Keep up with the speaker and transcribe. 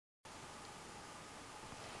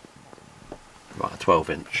Right, a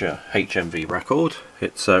 12-inch HMV record.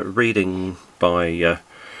 It's a reading by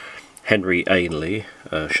Henry Ainley,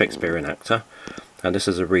 a Shakespearean actor, and this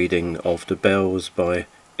is a reading of The Bells by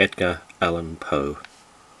Edgar Allan Poe.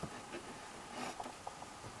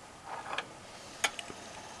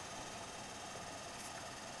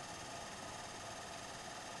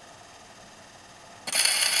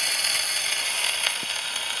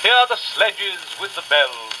 Hear the sledges with the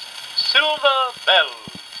bells, silver bells.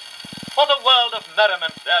 What a world of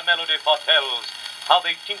merriment their melody foretells, how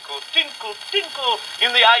they tinkle, tinkle, tinkle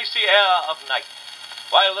in the icy air of night,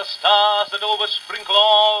 while the stars that oversprinkle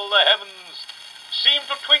all the heavens seem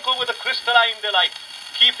to twinkle with a crystalline delight,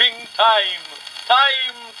 keeping time,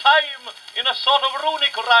 time, time in a sort of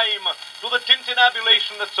runic rhyme to the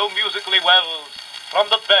tintinnabulation that so musically wells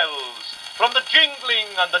from the bells, from the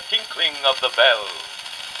jingling and the tinkling of the bells.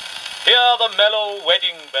 Hear the mellow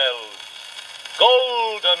wedding bells,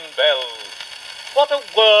 golden bells. What a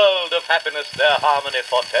world of happiness their harmony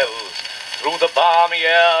foretells. Through the balmy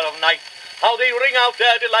air of night, how they ring out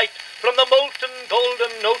their delight from the molten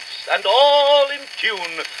golden notes, and all in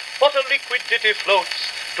tune. What a liquid ditty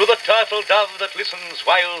floats to the turtle dove that listens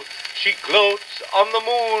while she gloats on the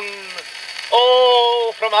moon.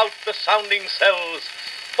 Oh, from out the sounding cells,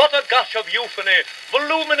 what a gush of euphony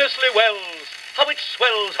voluminously wells. How it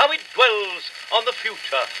swells, how it dwells on the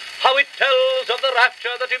future, how it tells of the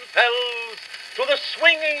rapture that impels to the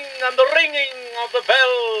swinging and the ringing of the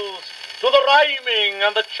bells, to the rhyming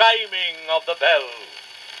and the chiming of the bells.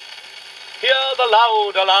 Hear the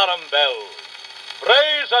loud alarum bells,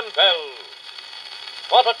 brazen bells.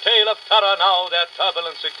 What a tale of terror now their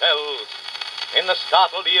turbulency tells. In the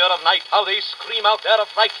startled ear of night, how they scream out their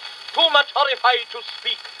affright, too much horrified to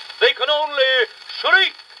speak. They can only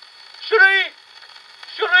shriek, shriek,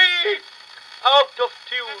 shriek, out of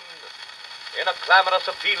tune, in a clamorous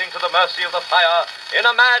appealing to the mercy of the fire, in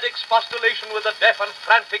a mad expostulation with the deaf and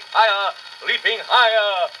frantic fire, leaping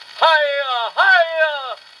higher, higher,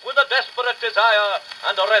 higher, with a desperate desire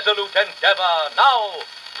and a resolute endeavor, now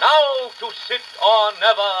to sit or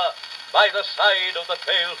never by the side of the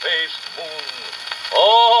pale-faced moon.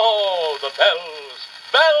 Oh, the bells,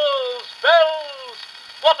 bells, bells,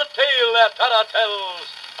 what a tale their terror tells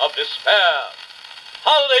of despair.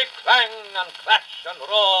 How they clang and clash and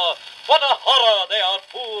roar, what a horror they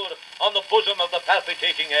outpour on the bosom of the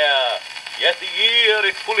palpitating air. Yet the ear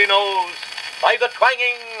it fully knows, by the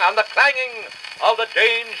twanging and the clanging of the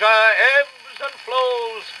danger ebbs and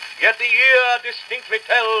flows. Yet the ear distinctly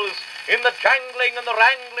tells, in the jangling and the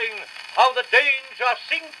wrangling, how the danger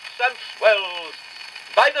sinks and swells,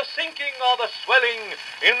 by the sinking or the swelling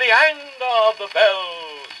in the anger of the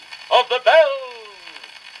bells,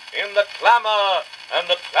 in the clamour and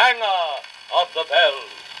the clangor of the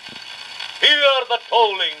bells. Hear the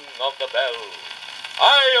tolling of the bells,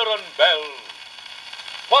 iron bells.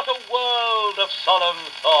 What a world of solemn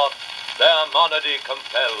thought their monody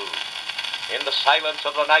compels. In the silence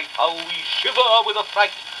of the night, how we shiver with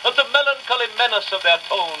affright at the melancholy menace of their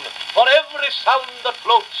tone, for every sound that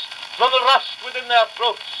floats from the rust within their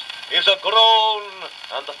throats is a groan,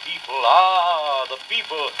 and the people, the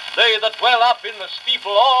people, they that dwell up in the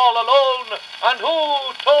steeple all alone, and who,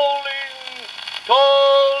 tolling,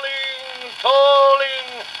 tolling,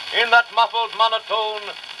 tolling, in that muffled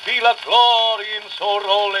monotone, feel a glory in so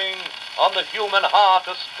rolling on the human heart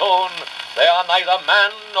a stone. They are neither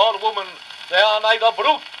man nor woman, they are neither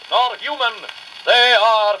brute nor human, they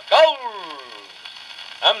are gowls,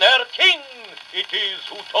 and their king it is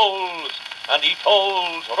who tolls, and he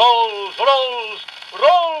tolls, rolls, rolls,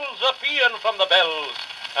 rolls a paean from the bells,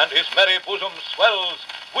 and his merry bosom swells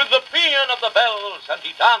with the paean of the bells, and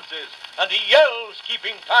he dances, and he yells,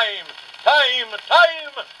 keeping time, time,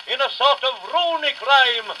 time, in a sort of runic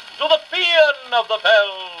rhyme, to the paean of the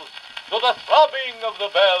bells, to the throbbing of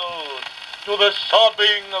the bells, to the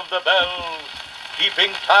sobbing of the bells,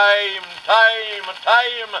 keeping time, time,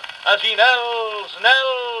 time, as he knells,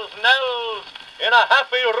 knells, knells, in a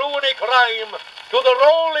happy runic rhyme, to the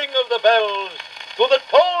rolling of the bells, to the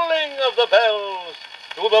tolling of the bells,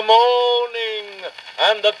 to the moaning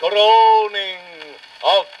and the groaning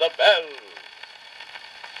of the bells.